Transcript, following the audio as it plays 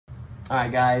All right,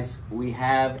 guys, we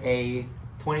have a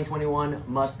 2021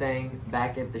 Mustang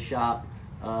back at the shop,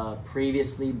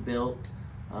 previously built.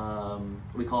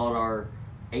 We call it our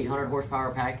 800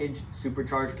 horsepower package,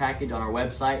 supercharged package on our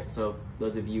website. So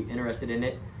those of you interested in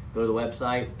it, go to the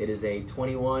website. It is a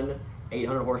 21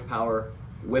 800 horsepower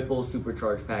Whipple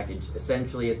Supercharged package.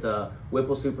 Essentially, it's a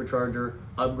Whipple Supercharger,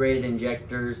 upgraded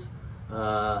injectors.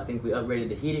 I think we upgraded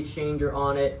the heat exchanger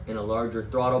on it, and a larger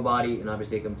throttle body, and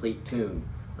obviously a complete tune.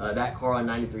 That car on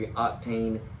 93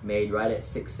 octane made right at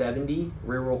 670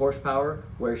 rear wheel horsepower,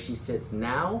 where she sits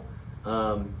now.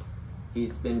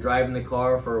 He's been driving the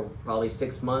car for probably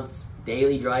 6 months,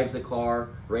 daily drives the car,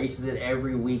 races it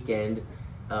every weekend,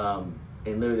 and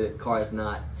literally the car has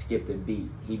not skipped a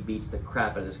beat. He beats the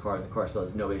crap out of this car, and the car still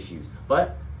has no issues.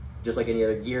 But just like any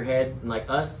other gearhead and like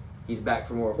us, he's back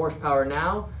for more horsepower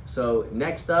now. So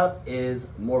next up is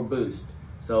more boost.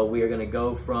 So we are gonna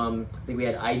go from, I think we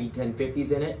had ID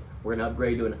 1050s in it. We're gonna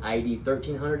upgrade to an ID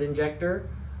 1300 injector.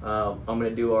 I'm gonna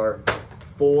do our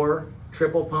 4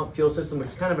 triple pump fuel system, which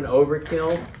is kind of an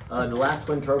overkill. The last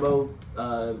twin turbo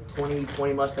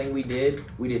 2020 Mustang we did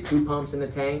 2 pumps in the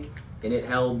tank, and it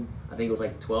held, I think it was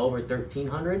like 12 or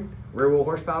 1300 rear wheel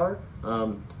horsepower.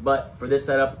 But for this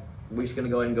setup, we're just gonna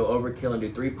go ahead and go overkill and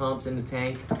do 3 pumps in the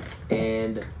tank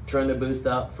and turn the boost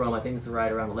up from, I think it's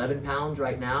right around 11 pounds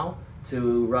right now,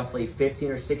 to roughly 15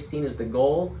 or 16 is the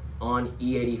goal on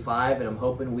E85. And I'm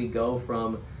hoping we go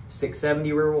from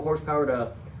 670 rear wheel horsepower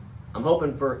to, I'm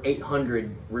hoping for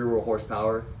 800 rear wheel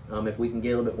horsepower. If we can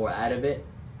get a little bit more out of it,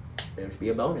 it'll just be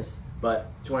a bonus.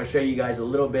 But just want to show you guys a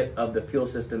little bit of the fuel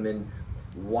system and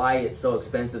why it's so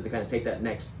expensive to kind of take that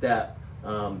next step.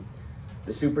 The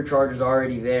supercharger's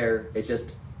already there. It's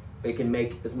just, it can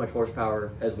make as much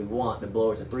horsepower as we want. The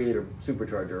blower's a 3-liter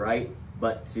supercharger, right?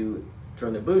 But to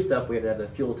turn the boost up, we have to have the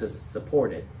fuel to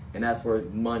support it. And that's where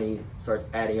money starts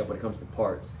adding up when it comes to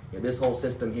parts. You know, this whole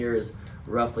system here is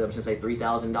roughly, I'm just gonna say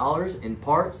 $3,000 in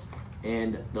parts,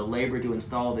 and the labor to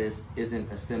install this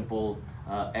isn't a simple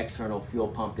external fuel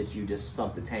pump that you just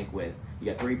sump the tank with. You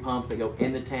got 3 pumps that go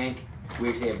in the tank. We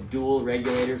actually have dual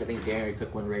regulators. I think Dan already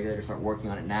took one regulator, start working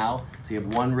on it now. So you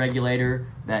have one regulator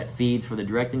that feeds for the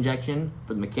direct injection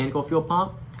for the mechanical fuel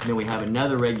pump, and then we have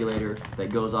another regulator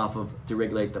that goes off of to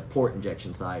regulate the port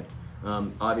injection side.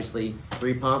 Obviously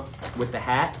 3 pumps with the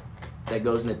hat that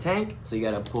goes in the tank, so you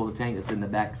gotta pull the tank that's in the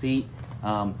back seat.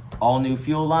 All new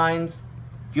fuel lines,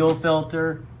 fuel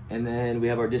filter, and then we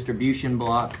have our distribution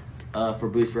block for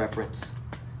boost reference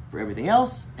for everything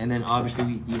else. And then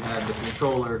obviously you have the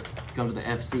controller. It comes with the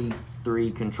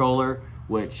FC3 controller,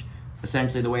 which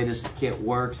essentially the way this kit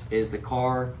works is the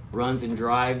car runs and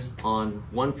drives on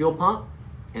one fuel pump,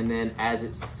 and then as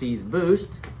it sees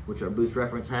boost, which our boost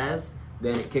reference has,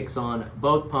 then it kicks on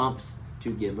both pumps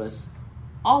to give us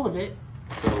all of it.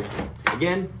 So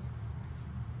again,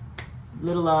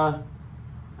 little, I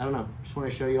don't know, just want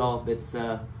to show you all that's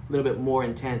a little bit more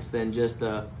intense than just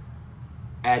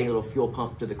adding a little fuel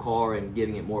pump to the car and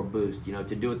giving it more boost. You know,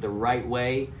 to do it the right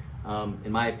way,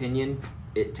 in my opinion,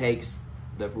 it takes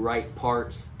the right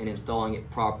parts and installing it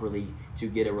properly to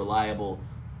get a reliable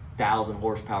 1,000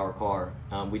 horsepower car.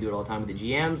 We do it all the time with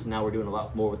the GMs. Now we're doing a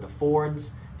lot more with the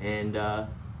Fords. And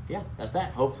yeah, that's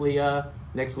that. Hopefully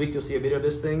next week you'll see a video of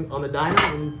this thing on the dyno,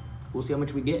 and we'll see how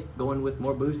much we get going with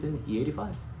more boost in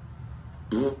E85.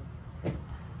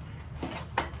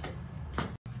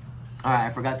 All right, I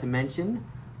forgot to mention,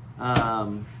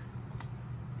 the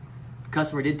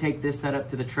customer did take this setup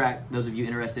to the track. Those of you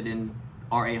interested in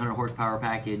our 800 horsepower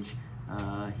package,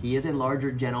 he is a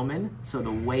larger gentleman, so the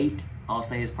weight, I'll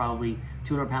say, is probably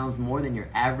 200 pounds more than your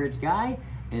average guy,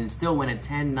 and still went at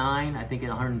 10.9, I think at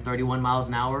 131 miles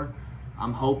an hour.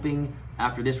 I'm hoping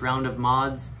after this round of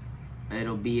mods,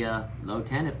 it'll be a low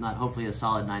 10, if not hopefully a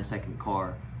solid 9-second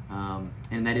car.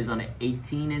 And that is on an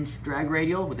 18-inch drag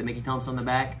radial with the Mickey Thompson on the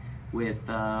back, with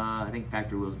I think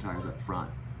factory wheels and tires up front.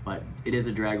 But it is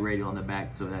a drag radial on the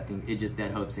back, so that thing, it just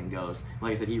dead hooks and goes.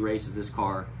 Like I said, he races this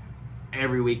car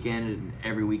every weekend and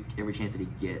every week, every chance that he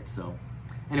gets. So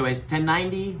anyways,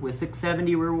 1090 with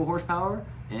 670 rear wheel horsepower,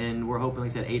 and we're hoping,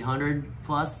 like I said, 800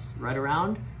 plus right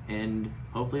around, and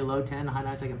hopefully a low 10, high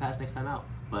 9-second pass next time out.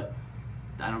 But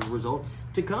I don't know, results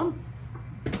to come.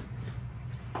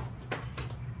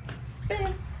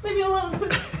 Leave me alone.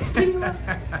 Leave me alone.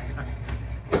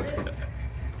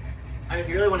 I mean, if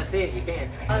you really want to see it, you can.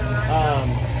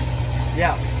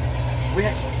 Yeah,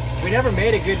 we never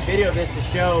made a good video of this to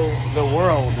show the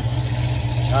world.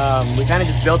 We kind of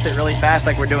just built it really fast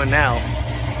like we're doing now.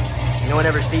 No one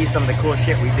ever sees some of the cool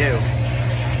shit we do.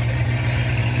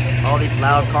 All these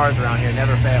loud cars around here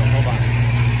never fail. Hold on.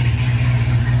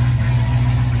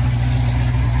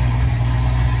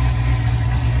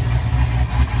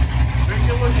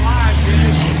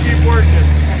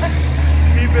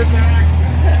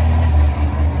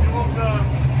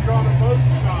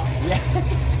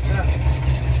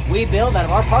 build out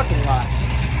of our parking lot.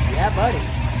 Yeah, buddy.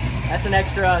 That's an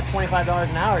extra $25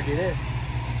 an hour to do this.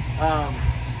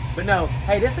 But no,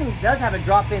 hey, this thing does have a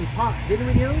drop-in pump. Didn't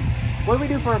we do? What did we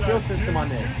do for a fuel system on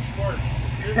this?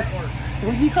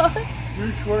 What do you call it?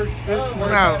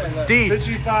 No, deep.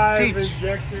 55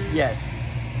 injectors. Yes.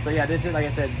 So yeah, this is, like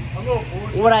I said,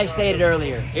 what I stated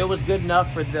earlier. It was good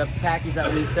enough for the package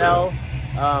that we sell.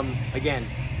 Again,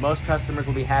 most customers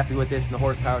will be happy with this and the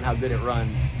horsepower and how good it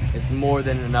runs. It's more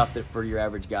than enough for your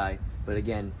average guy. But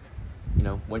again, you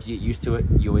know, once you get used to it,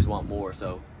 you always want more.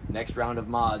 So next round of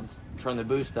mods, turn the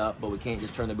boost up, but we can't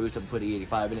just turn the boost up and put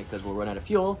E85 in it because we'll run out of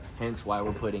fuel. Hence why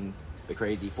we're putting the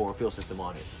crazy 4 fuel system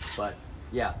on it. But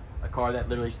yeah, a car that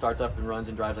literally starts up and runs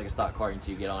and drives like a stock car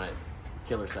until you get on it.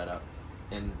 Killer setup.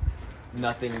 And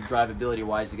nothing drivability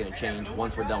wise is going to change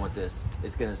once we're done with this.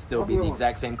 It's going to still be the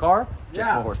exact same car,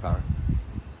 just more horsepower.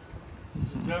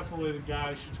 This is definitely the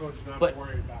guy she told you not to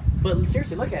worry about. But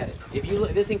seriously, look at it. If you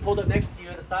this thing pulled up next to you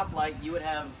at a stoplight, you would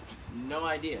have no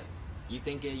idea. You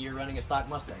think you're running a stock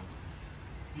Mustang.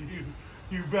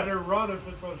 You better run if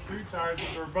it's on street tires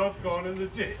and we're both going in the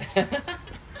ditch.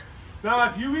 Now,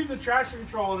 if you leave the traction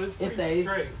control and it's pretty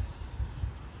straight.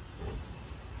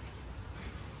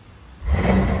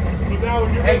 But now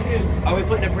when you're making... Are we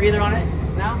putting a breather on it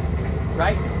now?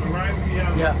 Right? Right, we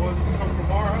have one that's come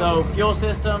tomorrow. So fuel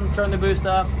system, turn the boost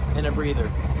up, and a breather.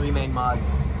 3 main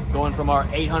mods. Going from our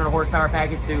 800 horsepower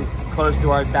package to close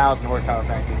to our 1,000 horsepower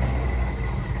package.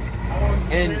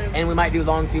 And we might do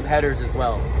long tube headers as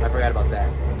well. I forgot about that.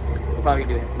 We'll probably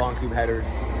do long tube headers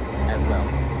as well.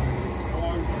 How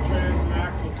long is the trans and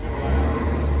axles going to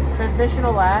last? Transmission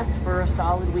will last for a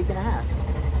solid week and a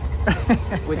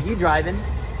half. With you driving.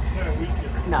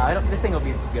 No, I don't, this thing will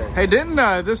be good. Hey, didn't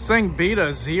this thing beat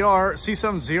a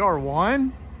C7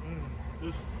 ZR1?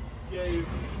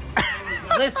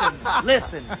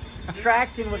 Listen.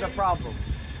 Traction was a problem.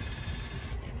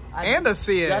 And a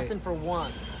CA. Justin for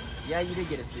once. Yeah, you did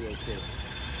get a CA too.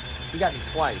 He got me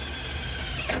twice.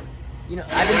 You know,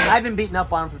 I've been beating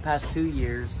up on him for the past 2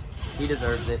 years. He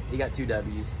deserves it. He got 2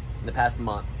 W's in the past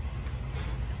month.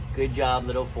 Good job,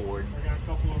 little Ford. I got a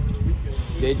couple over the weekend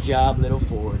too. Good job, little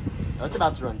Ford. Oh, it's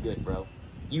about to run good, bro.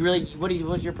 You really?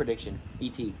 What's your prediction?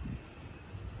 ET.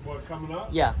 What, coming up?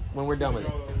 Yeah, when we're done with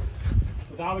it.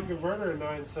 Without a converter at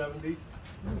 970.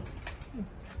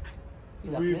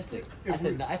 He's optimistic. I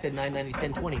said 990s,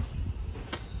 1020s.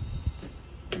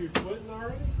 You're quitting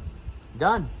already?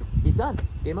 Done. He's done.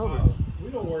 Game over. We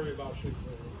don't worry about shit.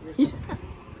 Just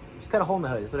cut a hole in the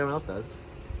hood. That's what everyone else does.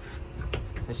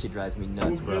 That shit drives me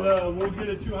nuts, bro. We'll get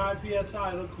a too high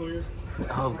PSI. It'll clear.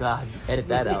 Oh God! Edit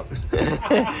that out.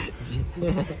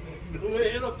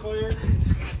 It'll clear.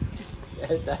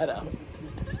 Edit that out.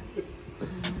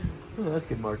 Oh, that's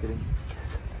good marketing.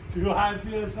 Too high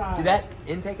PSI. Did that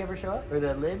intake ever show up, or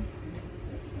the lid?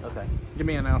 Okay. Give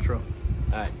me an outro.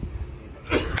 All right.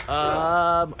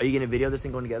 Are you gonna video this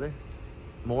thing going together?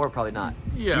 More, or probably not.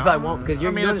 Yeah. You probably won't, because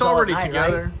you're. I mean, it's already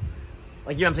together. Right?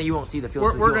 Like, you know what I'm saying? You won't see the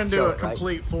fuel. We're gonna do a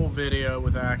complete full video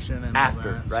with action and after,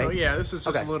 all that. Right? So yeah, this is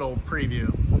just a little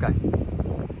preview. Okay.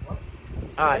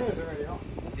 All right.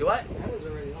 Do what? That was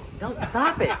already on. Don't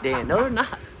stop it, Dan. No, they're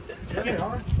not.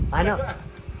 I know.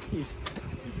 He's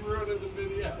ruining the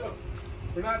video.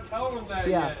 We're not telling them that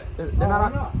yeah, yet. They're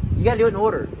not. You gotta do it in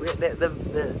order.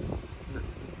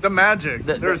 The magic.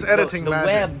 There's editing the magic.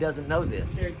 The web doesn't know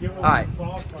this. All right.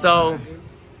 So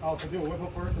do a Whipple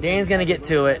first. Dan's gonna get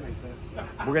to it.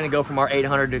 We're gonna go from our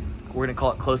 800 to we're gonna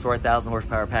call it close to our 1,000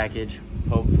 horsepower package.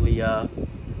 Hopefully,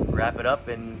 wrap it up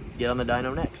and get on the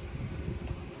dyno next.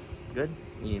 Good.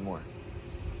 You need more.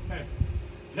 Hey,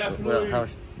 definitely.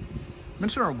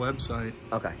 Mention our website.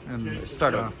 Okay. And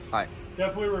start over. All right.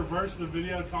 Definitely reverse the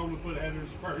video. Tell them to put headers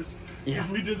first. Because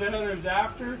we did the headers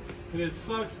after, and it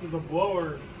sucks because the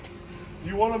blower.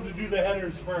 You want them to do the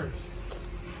headers first.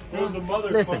 It was a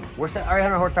motherfucker. Listen, our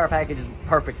 800 horsepower package is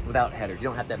perfect without headers. You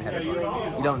don't have to have headers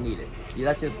on it. You don't need it. Yeah,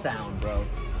 that's just sound, bro.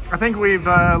 I think we've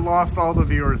lost all the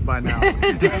viewers by now. Go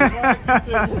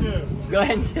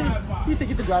ahead. You said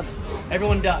get the driver.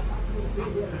 Everyone duck.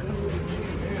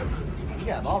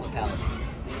 You have all the pallets.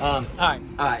 All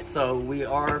right. So we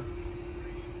are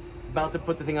about to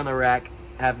put the thing on the rack.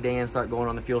 Have Dan start going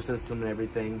on the fuel system and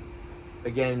everything.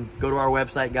 Again, go to our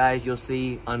website, guys. You'll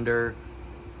see under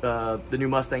the new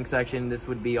Mustang section, this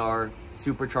would be our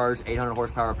supercharged 800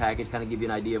 horsepower package. Kind of give you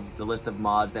an idea of the list of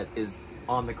mods that is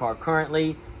on the car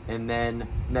currently. And then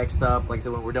next up, like I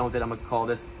said, when we're done with it, I'm gonna call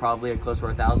this probably a close to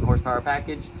our 1,000 horsepower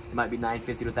package. It might be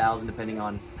 950 to 1,000 depending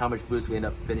on how much boost we end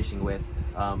up finishing with.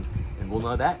 And we'll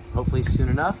know that hopefully soon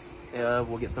enough.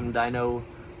 We'll get some dyno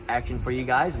action for you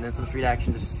guys, and then some street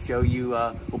action to show you.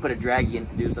 We'll put a draggy in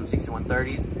to do some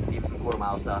 6130s, even some quarter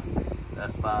mile stuff.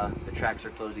 If the tracks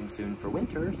are closing soon for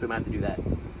winter, so we might have to do that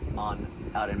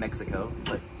out in Mexico.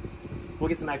 But we'll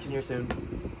get some action here soon.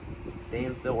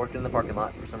 Dan's still working in the parking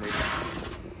lot for some reason.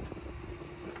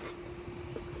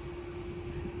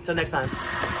 Till next time.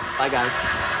 Bye, guys.